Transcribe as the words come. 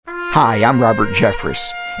Hi, I'm Robert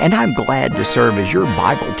Jeffress, and I'm glad to serve as your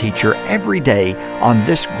Bible teacher every day on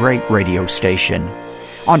this great radio station.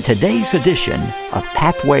 On today's edition of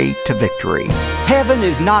Pathway to Victory. Heaven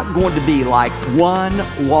is not going to be like one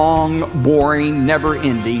long, boring,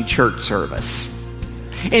 never-ending church service.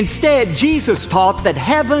 Instead, Jesus taught that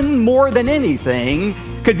heaven, more than anything,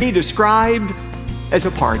 could be described as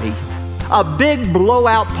a party. A big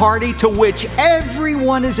blowout party to which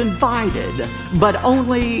everyone is invited, but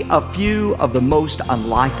only a few of the most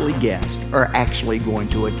unlikely guests are actually going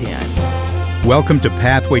to attend. Welcome to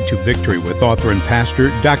Pathway to Victory with author and pastor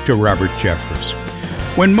Dr. Robert Jeffress.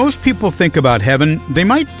 When most people think about heaven, they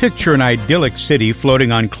might picture an idyllic city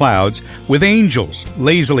floating on clouds with angels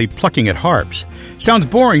lazily plucking at harps. Sounds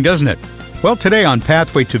boring, doesn't it? Well, today on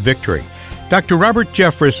Pathway to Victory, Dr. Robert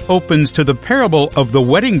Jeffress opens to the parable of the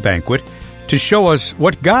Wedding Banquet to show us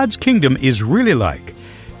what God's kingdom is really like.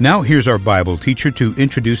 Now here's our Bible teacher to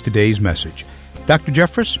introduce today's message. Dr.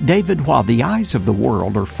 Jeffress? David, while the eyes of the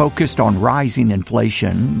world are focused on rising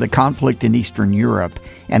inflation, the conflict in Eastern Europe,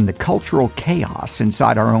 and the cultural chaos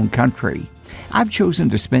inside our own country, I've chosen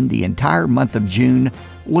to spend the entire month of June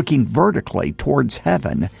looking vertically towards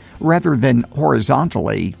heaven rather than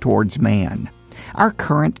horizontally towards man. Our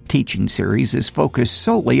current teaching series is focused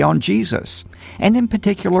solely on Jesus, and in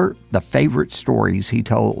particular, the favorite stories he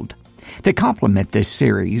told. To complement this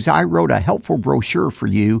series, I wrote a helpful brochure for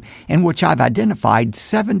you in which I've identified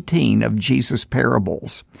 17 of Jesus'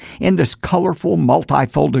 parables. In this colorful,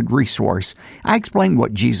 multi-folded resource, I explain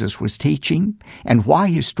what Jesus was teaching and why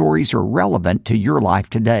his stories are relevant to your life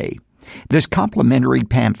today. This complimentary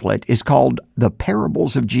pamphlet is called The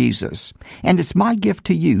Parables of Jesus, and it's my gift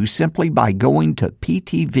to you simply by going to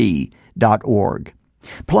ptv.org.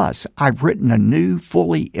 Plus, I've written a new,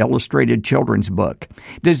 fully illustrated children's book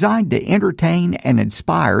designed to entertain and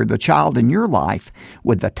inspire the child in your life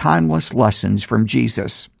with the timeless lessons from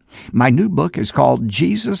Jesus. My new book is called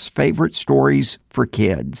Jesus' Favorite Stories for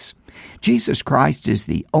Kids. Jesus Christ is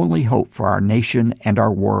the only hope for our nation and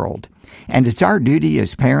our world. And it's our duty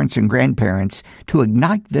as parents and grandparents to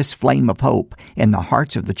ignite this flame of hope in the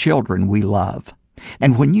hearts of the children we love.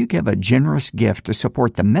 And when you give a generous gift to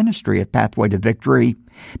support the ministry of Pathway to Victory,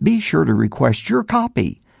 be sure to request your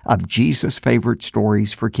copy of Jesus' Favorite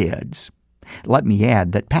Stories for Kids. Let me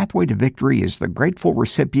add that Pathway to Victory is the grateful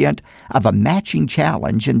recipient of a matching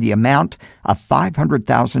challenge in the amount of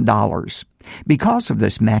 $500,000. Because of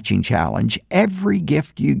this matching challenge, every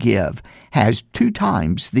gift you give has 2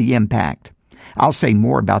 times the impact. I'll say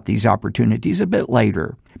more about these opportunities a bit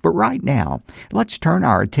later, but right now, let's turn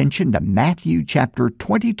our attention to Matthew chapter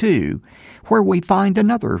 22, where we find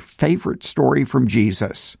another favorite story from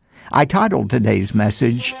Jesus. I titled today's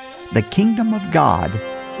message, The Kingdom of God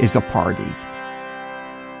is a Party.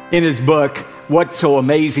 In his book, What's So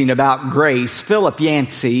Amazing About Grace, Philip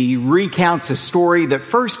Yancey recounts a story that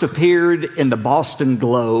first appeared in the Boston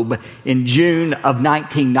Globe in June of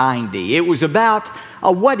 1990. It was about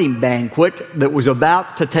a wedding banquet that was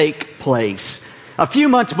about to take place. A few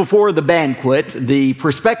months before the banquet, the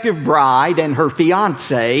prospective bride and her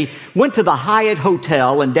fiancé went to the Hyatt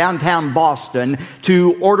Hotel in downtown Boston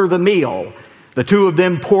to order the meal. The two of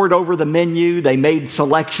them pored over the menu. They made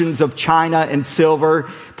selections of china and silver,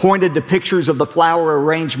 pointed to pictures of the flower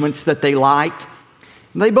arrangements that they liked.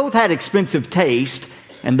 They both had expensive taste,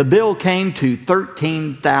 and the bill came to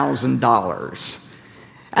 $13,000.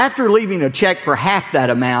 After leaving a check for half that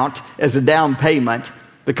amount as a down payment,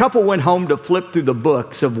 the couple went home to flip through the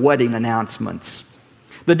books of wedding announcements.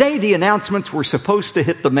 The day the announcements were supposed to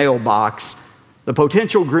hit the mailbox, the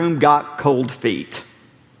potential groom got cold feet.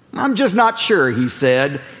 "I'm just not sure," he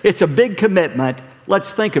said. "It's a big commitment.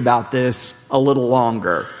 Let's think about this a little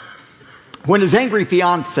longer." When his angry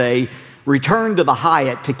fiancée returned to the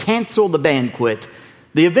Hyatt to cancel the banquet,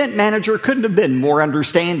 the event manager couldn't have been more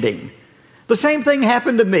understanding. "The same thing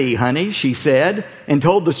happened to me, honey," she said, and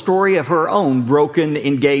told the story of her own broken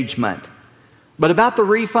engagement. But about the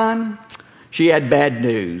refund, she had bad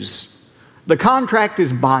news. The contract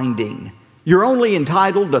is binding. You're only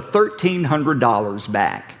entitled to $1,300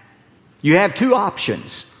 back. You have 2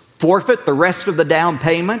 options: forfeit the rest of the down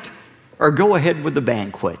payment or go ahead with the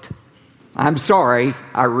banquet. "I'm sorry,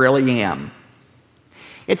 I really am."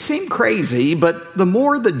 It seemed crazy, but the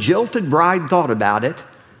more the jilted bride thought about it,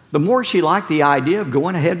 the more she liked the idea of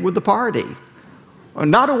going ahead with the party.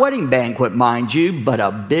 Not a wedding banquet, mind you, but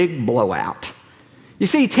a big blowout. You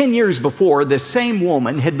see, 10 years before, this same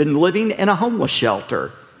woman had been living in a homeless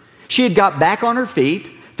shelter. She had got back on her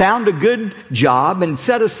feet, found a good job, and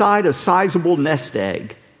set aside a sizable nest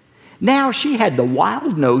egg. Now she had the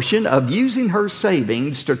wild notion of using her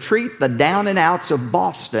savings to treat the down and outs of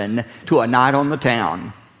Boston to a night on the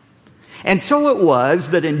town. And so it was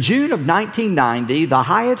that in June of 1990, the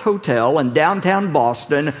Hyatt Hotel in downtown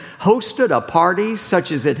Boston hosted a party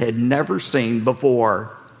such as it had never seen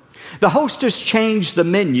before. The hostess changed the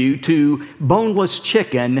menu to boneless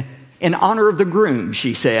chicken in honor of the groom,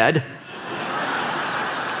 she said.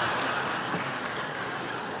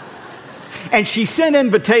 And she sent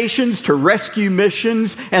invitations to rescue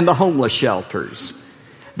missions and the homeless shelters.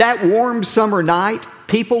 That warm summer night,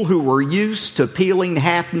 people who were used to peeling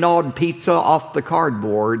half-gnawed pizza off the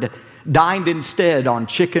cardboard dined instead on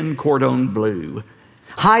chicken cordon bleu.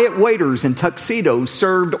 Hyatt waiters in tuxedos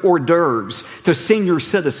served hors d'oeuvres to senior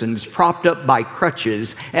citizens propped up by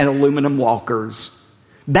crutches and aluminum walkers.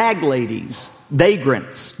 Bag ladies,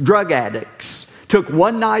 vagrants, drug addicts took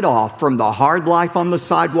one night off from the hard life on the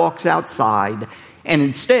sidewalks outside and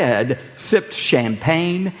instead sipped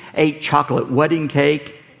champagne, ate chocolate wedding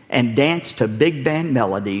cake, and danced to big band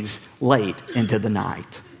melodies late into the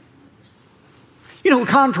night. You know,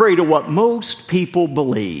 contrary to what most people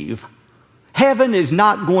believe, heaven is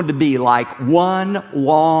not going to be like one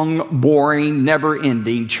long, boring,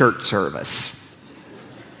 never-ending church service.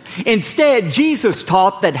 Instead, Jesus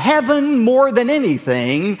taught that heaven, more than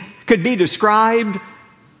anything, could be described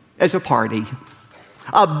as a party.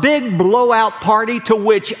 A big blowout party to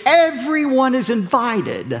which everyone is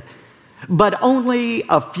invited, but only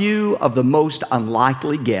a few of the most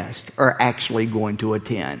unlikely guests are actually going to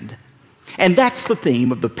attend. And that's the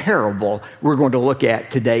theme of the parable we're going to look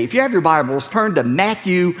at today. If you have your Bibles, turn to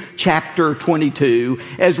Matthew chapter 22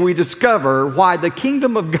 as we discover why the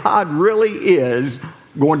kingdom of God really is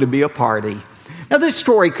going to be a party. Now, this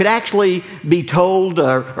story could actually be told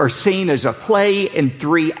or seen as a play in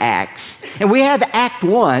 3 acts. And we have Act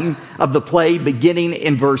 1 of the play beginning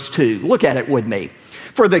in verse 2. Look at it with me.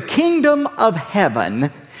 For the kingdom of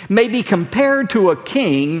heaven may be compared to a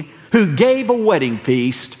king who gave a wedding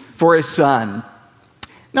feast for his son.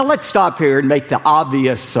 Now, let's stop here and make the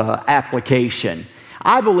obvious application.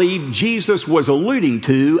 I believe Jesus was alluding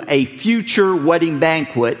to a future wedding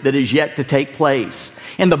banquet that is yet to take place.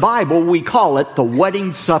 In the Bible, we call it the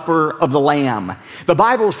wedding supper of the Lamb. The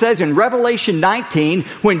Bible says in Revelation 19,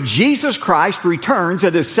 when Jesus Christ returns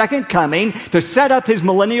at his second coming to set up his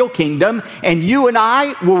millennial kingdom, and you and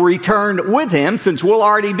I will return with him since we'll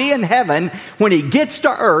already be in heaven, when he gets to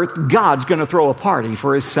earth, God's going to throw a party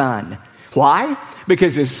for his son. Why?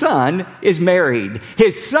 Because his son is married.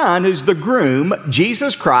 His son is the groom,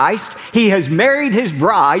 Jesus Christ. He has married his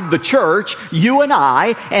bride, the church, you and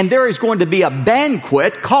I, and there is going to be a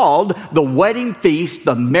banquet called the wedding feast,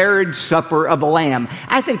 the marriage supper of the Lamb.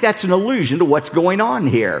 I think that's an allusion to what's going on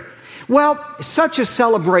here. Well, such a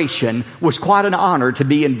celebration was quite an honor to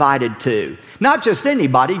be invited to. Not just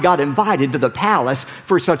anybody got invited to the palace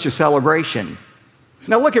for such a celebration.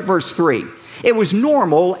 Now look at verse 3. It was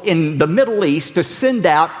normal in the Middle East to send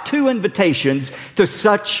out 2 invitations to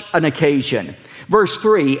such an occasion. Verse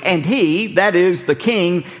 3, and he, that is the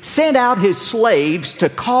king, sent out his slaves to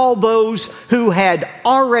call those who had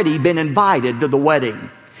already been invited to the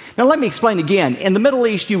wedding. Now let me explain again. In the Middle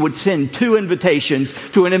East, you would send 2 invitations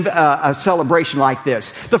to a celebration like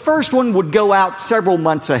this. The first one would go out several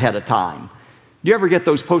months ahead of time. Do you ever get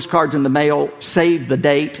those postcards in the mail, save the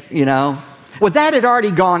date, you know? Well, that had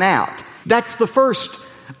already gone out. That's the first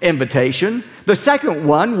invitation. The second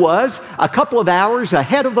one was a couple of hours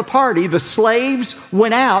ahead of the party, the slaves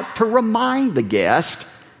went out to remind the guest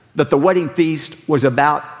that the wedding feast was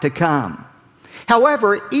about to come.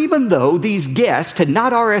 However, even though these guests had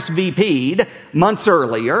not RSVP'd months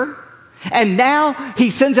earlier, and now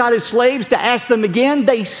he sends out his slaves to ask them again,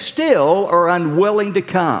 they still are unwilling to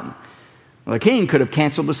come. Well, the king could have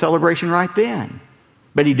canceled the celebration right then,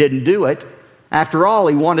 but he didn't do it. After all,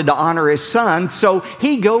 he wanted to honor his son, so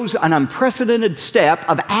he goes an unprecedented step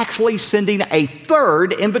of actually sending a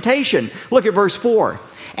third invitation. Look at verse 4.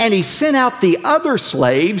 And he sent out the other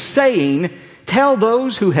slaves, saying, tell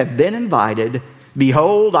those who have been invited,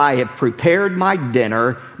 behold, I have prepared my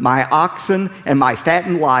dinner, my oxen and my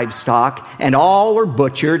fattened livestock, and all are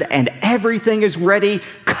butchered, and everything is ready.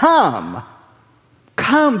 Come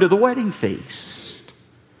to the wedding feast.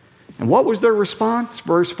 And what was their response?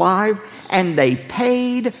 Verse 5, and they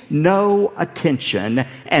paid no attention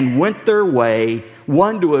and went their way,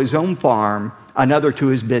 one to his own farm, another to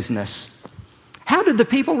his business. How did the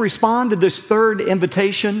people respond to this third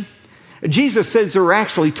invitation? Jesus says there were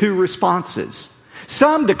actually 2 responses.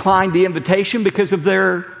 Some declined the invitation because of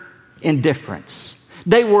their indifference.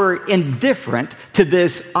 They were indifferent to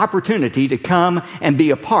this opportunity to come and be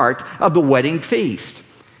a part of the wedding feast.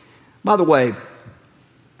 By the way,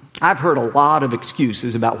 I've heard a lot of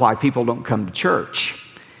excuses about why people don't come to church.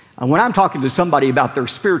 When I'm talking to somebody about their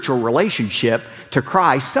spiritual relationship to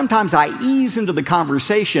Christ, sometimes I ease into the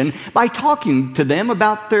conversation by talking to them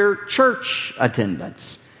about their church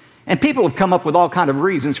attendance. And people have come up with all kinds of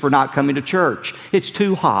reasons for not coming to church. It's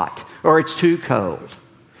too hot, or it's too cold.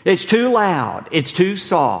 It's too loud. It's too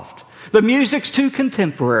soft. The music's too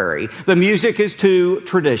contemporary. The music is too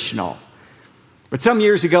traditional. But some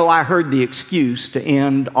years ago, I heard the excuse to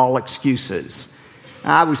end all excuses.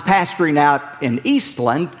 I was pastoring out in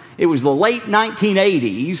Eastland. It was the late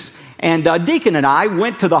 1980s, and Deacon and I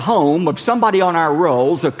went to the home of somebody on our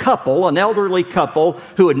rolls, a couple, an elderly couple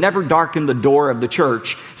who had never darkened the door of the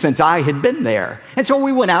church since I had been there. And so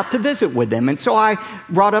we went out to visit with them, and so I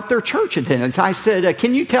brought up their church attendance. I said,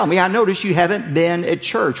 can you tell me, I noticed you haven't been at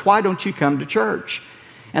church. Why don't you come to church?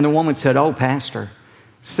 And the woman said, oh, Pastor,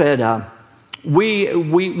 we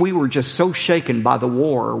were just so shaken by the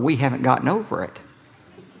war, we haven't gotten over it.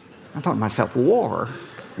 I thought to myself, war?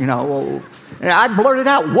 You know, I blurted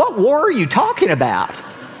out, what war are you talking about?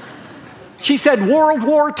 She said, World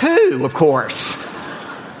War II, of course.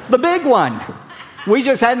 The big one. We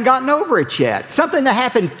just hadn't gotten over it yet. Something that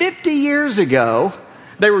happened 50 years ago,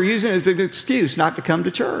 they were using as an excuse not to come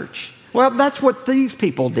to church. Well, that's what these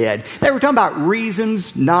people did. They were talking about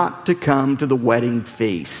reasons not to come to the wedding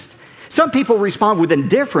feast. Some people respond with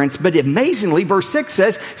indifference, but amazingly, verse 6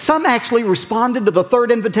 says, some actually responded to the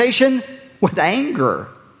third invitation with anger.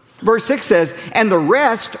 Verse 6 says, and the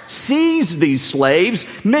rest seized these slaves,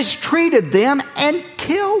 mistreated them, and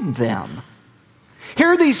killed them. Here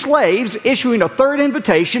are these slaves issuing a third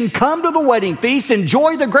invitation, come to the wedding feast,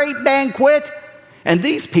 enjoy the great banquet, and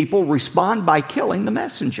these people respond by killing the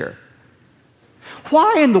messenger.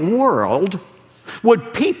 Why in the world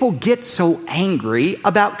would people get so angry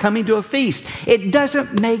about coming to a feast? It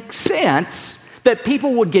doesn't make sense that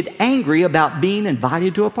people would get angry about being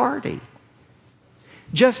invited to a party.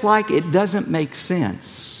 Just like it doesn't make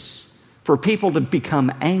sense for people to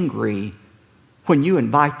become angry when you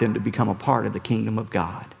invite them to become a part of the kingdom of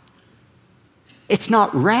God. It's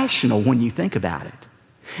not rational when you think about it.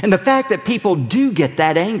 And the fact that people do get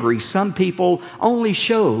that angry, some people, only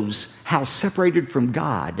shows how separated from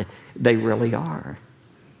God they really are.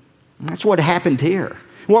 And that's what happened here.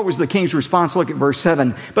 What was the king's response? Look at verse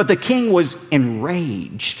 7. But the king was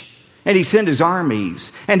enraged, and he sent his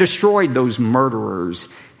armies and destroyed those murderers,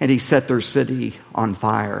 and he set their city on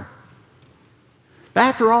fire. But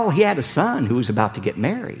after all, he had a son who was about to get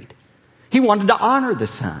married. He wanted to honor the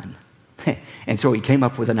son. And so he came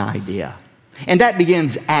up with an idea. And that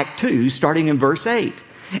begins Act 2, starting in verse 8.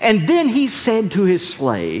 And then he said to his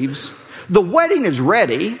slaves, the wedding is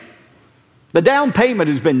ready, the down payment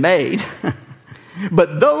has been made,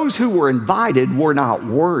 but those who were invited were not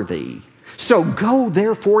worthy. So go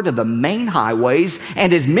therefore to the main highways,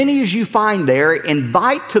 and as many as you find there,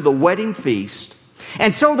 invite to the wedding feast.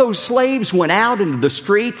 And so those slaves went out into the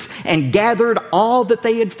streets and gathered all that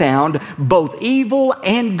they had found, both evil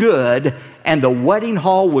and good, and the wedding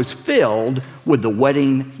hall was filled with the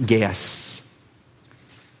wedding guests.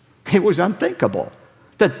 It was unthinkable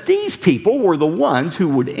that these people were the ones who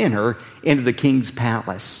would enter into the king's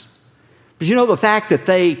palace. But you know, the fact that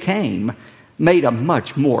they came made a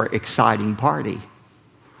much more exciting party.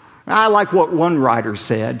 I like what one writer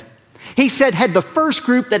said. He said, had the first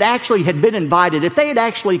group that actually had been invited, if they had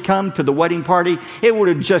actually come to the wedding party, it would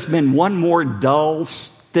have just been one more dull,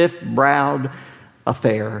 stiff-browed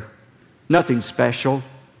affair. Nothing special.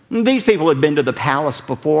 These people had been to the palace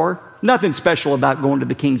before. Nothing special about going to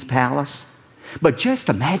the king's palace. But just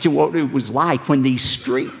imagine what it was like when these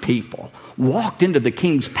street people walked into the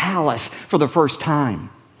king's palace for the first time.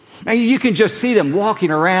 And you can just see them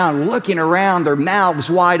walking around, looking around, their mouths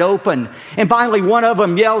wide open. And finally, one of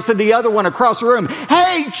them yells to the other one across the room,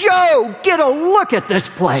 "Hey, Joe, get a look at this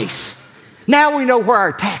place. Now we know where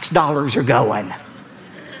our tax dollars are going."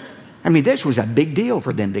 I mean, this was a big deal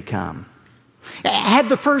for them to come. Had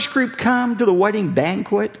the first group come to the wedding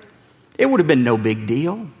banquet, it would have been no big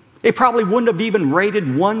deal. It probably wouldn't have even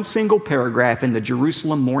rated one single paragraph in the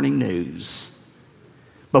Jerusalem Morning News.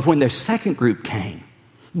 But when the second group came,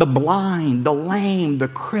 the blind, the lame, the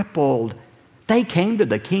crippled, they came to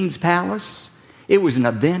the king's palace. It was an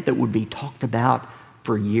event that would be talked about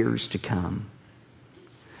for years to come.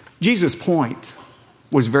 Jesus' point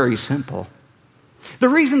was very simple. The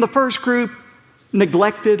reason the first group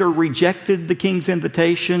neglected or rejected the king's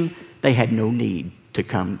invitation, they had no need to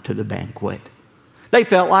come to the banquet. They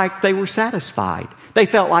felt like they were satisfied. They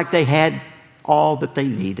felt like they had all that they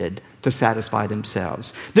needed. to satisfy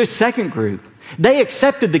themselves. This second group, they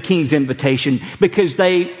accepted the king's invitation because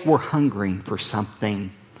they were hungering for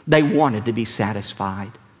something. They wanted to be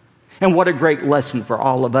satisfied. And what a great lesson for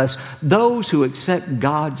all of us. Those who accept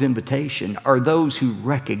God's invitation are those who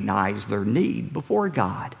recognize their need before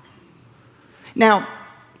God. Now,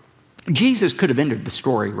 Jesus could have ended the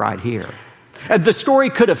story right here. The story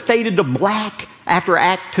could have faded to black after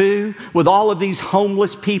Act 2 with all of these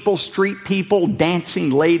homeless people, street people dancing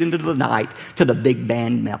late into the night to the big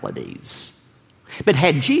band melodies. But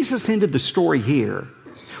had Jesus ended the story here,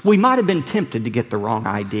 we might have been tempted to get the wrong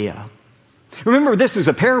idea. Remember, this is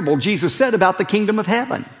a parable Jesus said about the kingdom of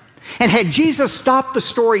heaven. And had Jesus stopped the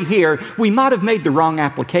story here, we might have made the wrong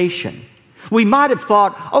application. We might have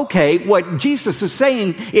thought, okay, what Jesus is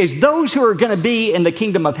saying is those who are going to be in the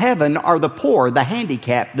kingdom of heaven are the poor, the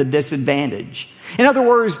handicapped, the disadvantaged. In other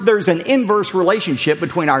words, there's an inverse relationship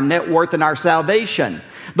between our net worth and our salvation.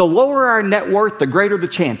 The lower our net worth, the greater the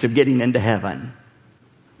chance of getting into heaven.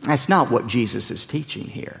 That's not what Jesus is teaching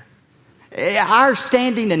here. Our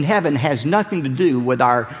standing in heaven has nothing to do with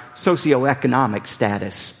our socioeconomic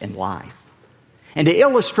status in life. And to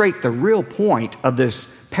illustrate the real point of this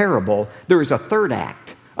parable, there is a third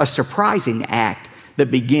act, a surprising act that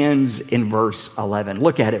begins in verse 11.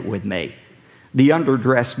 Look at it with me. The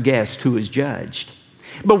underdressed guest who is judged.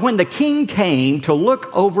 But when the king came to look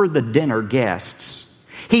over the dinner guests,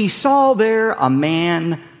 he saw there a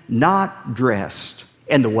man not dressed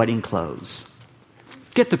in the wedding clothes.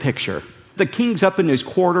 Get the picture. The king's up in his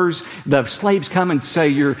quarters. The slaves come and say,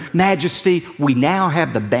 Your Majesty, we now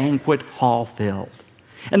have the banquet hall filled.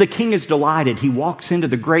 And the king is delighted. He walks into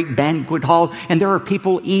the great banquet hall, and there are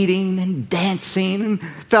people eating and dancing and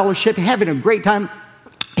fellowship, having a great time.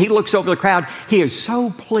 He looks over the crowd. He is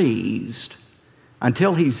so pleased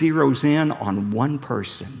until he zeroes in on one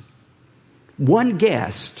person, one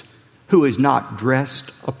guest who is not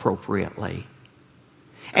dressed appropriately.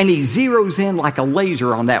 And he zeroes in like a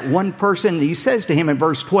laser on that one person. And he says to him in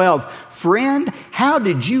verse 12, Friend, how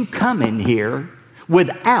did you come in here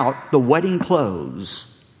without the wedding clothes?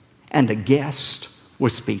 And the guest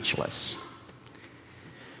was speechless.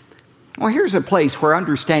 Well, here's a place where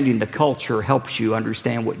understanding the culture helps you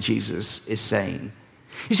understand what Jesus is saying.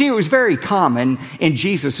 You see, it was very common in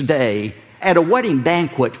Jesus' day at a wedding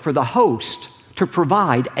banquet for the host to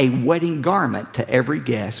provide a wedding garment to every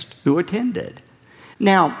guest who attended.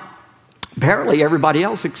 Now, apparently everybody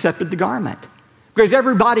else accepted the garment because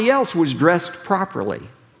everybody else was dressed properly.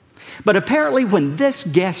 But apparently when this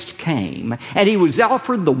guest came and he was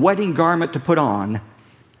offered the wedding garment to put on,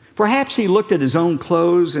 perhaps he looked at his own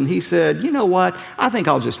clothes and he said, You know what? I think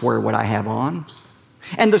I'll just wear what I have on.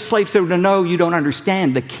 And the slave said, No, you don't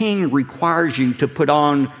understand. The king requires you to put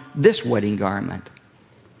on this wedding garment.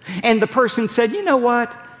 And the person said, You know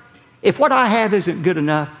what? If what I have isn't good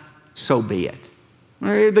enough, so be it.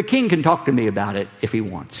 The king can talk to me about it if he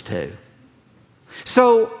wants to.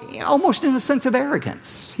 So, almost in a sense of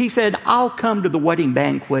arrogance, he said, I'll come to the wedding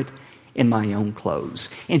banquet in my own clothes,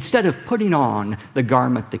 instead of putting on the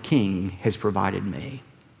garment the king has provided me.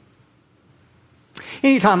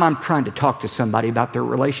 Anytime I'm trying to talk to somebody about their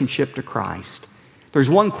relationship to Christ, there's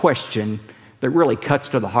one question that really cuts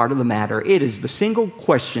to the heart of the matter. It is the single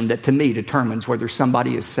question that to me determines whether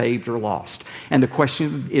somebody is saved or lost. And the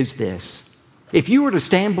question is this. If you were to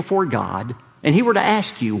stand before God and he were to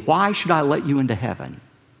ask you, why should I let you into heaven?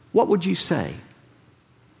 What would you say?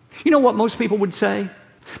 You know what most people would say?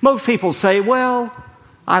 Most people say, well,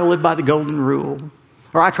 I live by the golden rule,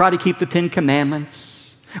 or I try to keep the 10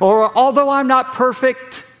 Commandments, or although I'm not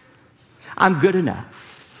perfect, I'm good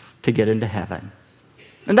enough to get into heaven.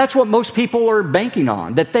 And that's what most people are banking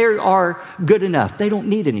on, that they are good enough. They don't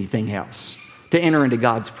need anything else to enter into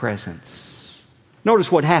God's presence.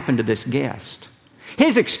 Notice what happened to this guest.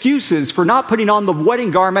 His excuses for not putting on the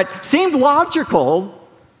wedding garment seemed logical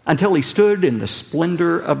until he stood in the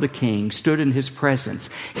splendor of the king, stood in his presence.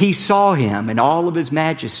 He saw him in all of his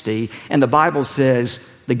majesty, and the Bible says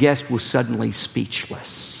the guest was suddenly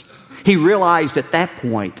speechless. He realized at that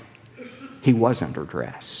point he was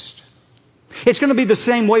underdressed. It's going to be the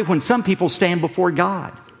same way when some people stand before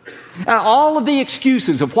God. All of the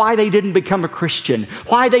excuses of why they didn't become a Christian,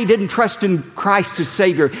 why they didn't trust in Christ as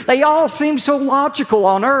Savior, they all seem so logical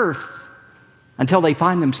on earth until they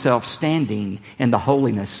find themselves standing in the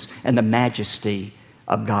holiness and the majesty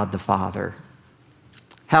of God the Father.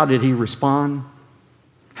 How did he respond?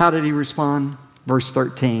 How did he respond? Verse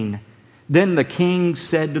 13, Then the king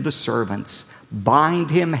said to the servants, Bind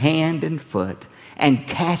him hand and foot and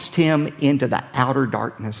cast him into the outer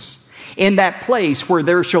darkness, in that place where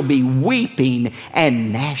there shall be weeping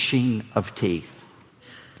and gnashing of teeth.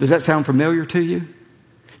 Does that sound familiar to you?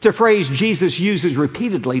 It's a phrase Jesus uses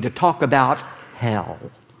repeatedly to talk about hell.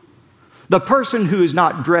 The person who is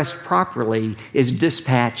not dressed properly is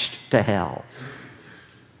dispatched to hell.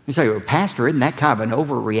 You say, well, Pastor, isn't that kind of an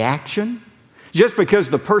overreaction? Just because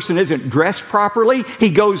the person isn't dressed properly, he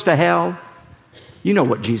goes to hell? You know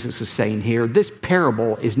what Jesus is saying here. This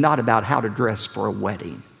parable is not about how to dress for a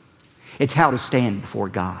wedding. It's how to stand before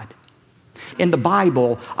God. In the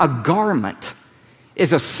Bible, a garment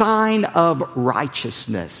is a sign of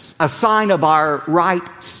righteousness, a sign of our right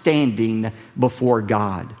standing before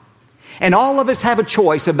God. And all of us have a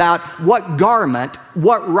choice about what garment,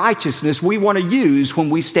 what righteousness we want to use when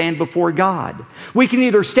we stand before God. We can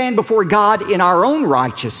either stand before God in our own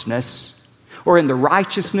righteousness or in the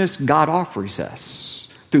righteousness God offers us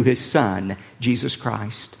through His Son, Jesus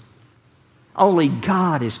Christ. Only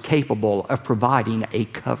God is capable of providing a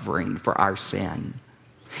covering for our sin.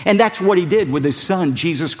 And that's what He did with His Son,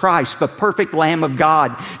 Jesus Christ, the perfect Lamb of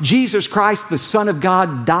God. Jesus Christ, the Son of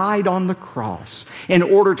God, died on the cross in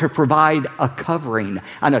order to provide a covering,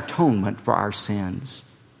 an atonement for our sins.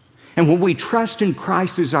 And when we trust in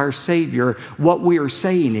Christ as our Savior, what we are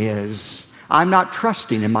saying is, I'm not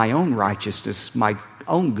trusting in my own righteousness, my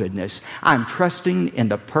own goodness. I'm trusting in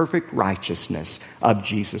the perfect righteousness of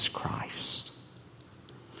Jesus Christ.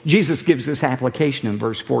 Jesus gives this application in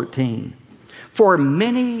verse 14. For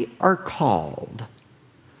many are called,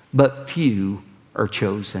 but few are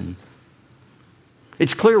chosen.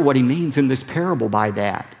 It's clear what He means in this parable by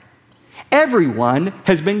that. Everyone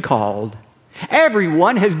has been called.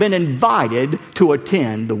 Everyone has been invited to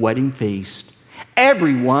attend the wedding feast.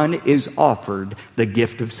 Everyone is offered the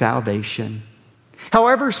gift of salvation.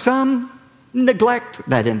 However, some neglect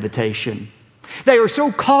that invitation. They are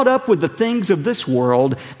so caught up with the things of this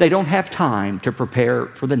world, they don't have time to prepare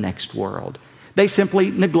for the next world. They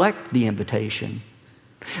simply neglect the invitation.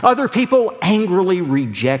 Other people angrily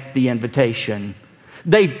reject the invitation.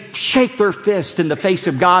 They shake their fist in the face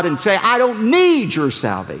of God and say, I don't need your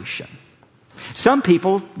salvation. Some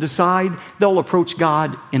people decide they'll approach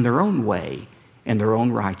God in their own way, in their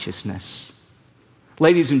own righteousness.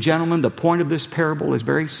 Ladies and gentlemen, the point of this parable is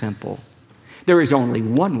very simple. There is only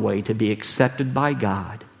one way to be accepted by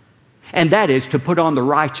God, and that is to put on the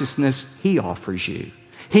righteousness He offers you.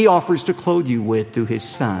 He offers to clothe you with through His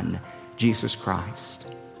Son, Jesus Christ.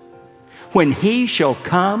 When He shall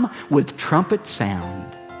come with trumpet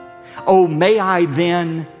sound, oh, may I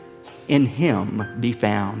then in Him be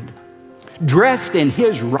found, dressed in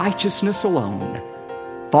His righteousness alone,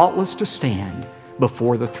 faultless to stand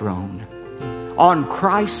before the throne. On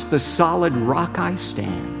Christ the solid rock I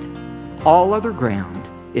stand. All other ground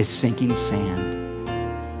is sinking sand.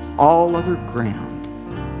 All other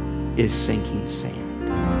ground is sinking sand.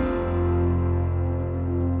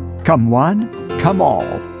 Come one, come all.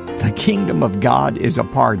 The kingdom of God is a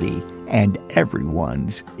party, and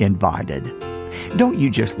everyone's invited. Don't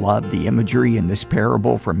you just love the imagery in this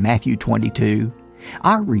parable from Matthew 22?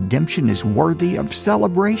 Our redemption is worthy of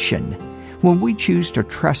celebration. When we choose to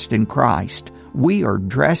trust in Christ, we are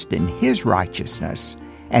dressed in His righteousness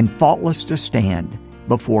and faultless to stand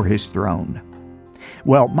before His throne.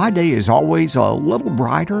 Well, my day is always a little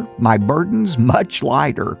brighter, my burdens much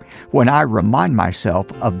lighter, when I remind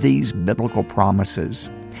myself of these biblical promises.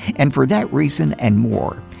 And for that reason and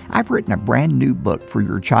more, I've written a brand new book for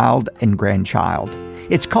your child and grandchild.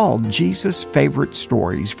 It's called Jesus' Favorite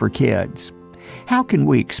Stories for Kids. How can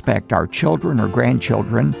we expect our children or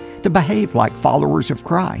grandchildren to behave like followers of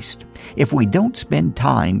Christ if we don't spend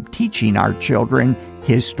time teaching our children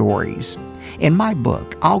His stories? In my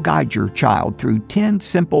book, I'll guide your child through 10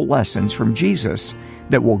 simple lessons from Jesus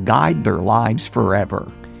that will guide their lives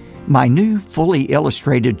forever. My new fully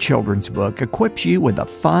illustrated children's book equips you with a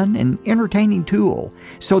fun and entertaining tool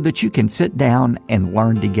so that you can sit down and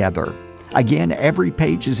learn together. Again, every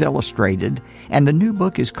page is illustrated, and the new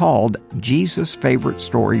book is called Jesus' Favorite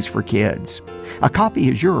Stories for Kids. A copy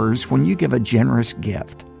is yours when you give a generous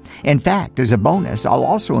gift. In fact, as a bonus, I'll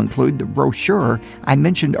also include the brochure I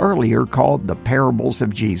mentioned earlier called The Parables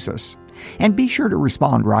of Jesus. And be sure to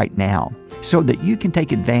respond right now so that you can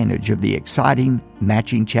take advantage of the exciting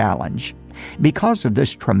matching challenge. Because of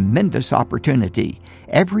this tremendous opportunity,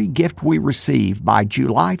 every gift we receive by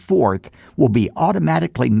July 4th will be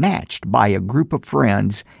automatically matched by a group of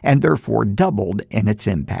friends and therefore doubled in its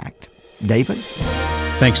impact. David?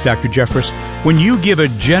 Thanks, Dr. Jeffress. When you give a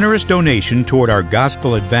generous donation toward our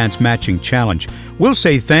Gospel Advance Matching Challenge, we'll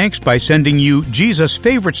say thanks by sending you Jesus'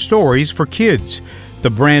 Favorite Stories for Kids,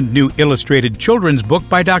 the brand new illustrated children's book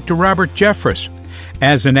by Dr. Robert Jeffress.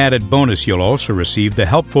 As an added bonus, you'll also receive the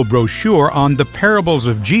helpful brochure on the parables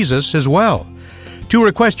of Jesus as well. To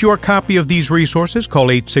request your copy of these resources, call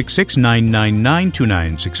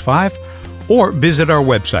 866-999-2965 or visit our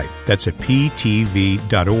website. That's at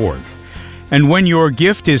ptv.org. And when your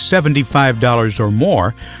gift is $75 or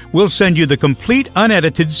more, we'll send you the complete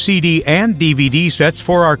unedited CD and DVD sets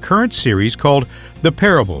for our current series called The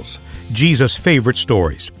Parables, Jesus' Favorite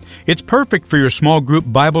Stories. It's perfect for your small group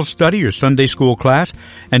Bible study or Sunday school class.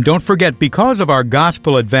 And don't forget, because of our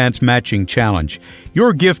Gospel Advance Matching Challenge,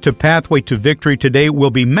 your gift to Pathway to Victory today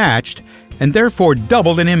will be matched and therefore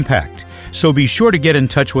doubled in impact. So be sure to get in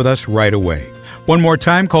touch with us right away. One more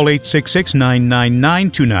time, call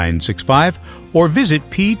 866-999-2965 or visit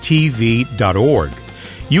ptv.org.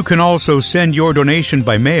 You can also send your donation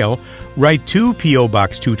by mail. Write to P.O.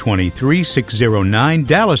 Box 223, 609,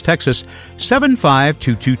 Dallas, Texas,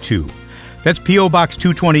 75222. That's P.O. Box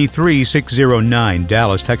 223, 609,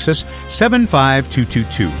 Dallas, Texas,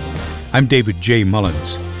 75222. I'm David J.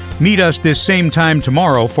 Mullins. Meet us this same time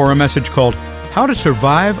tomorrow for a message called How to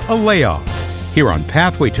Survive a Layoff, here on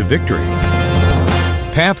Pathway to Victory.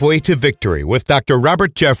 Pathway to Victory with Dr.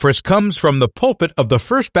 Robert Jeffress comes from the pulpit of the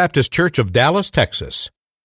First Baptist Church of Dallas, Texas.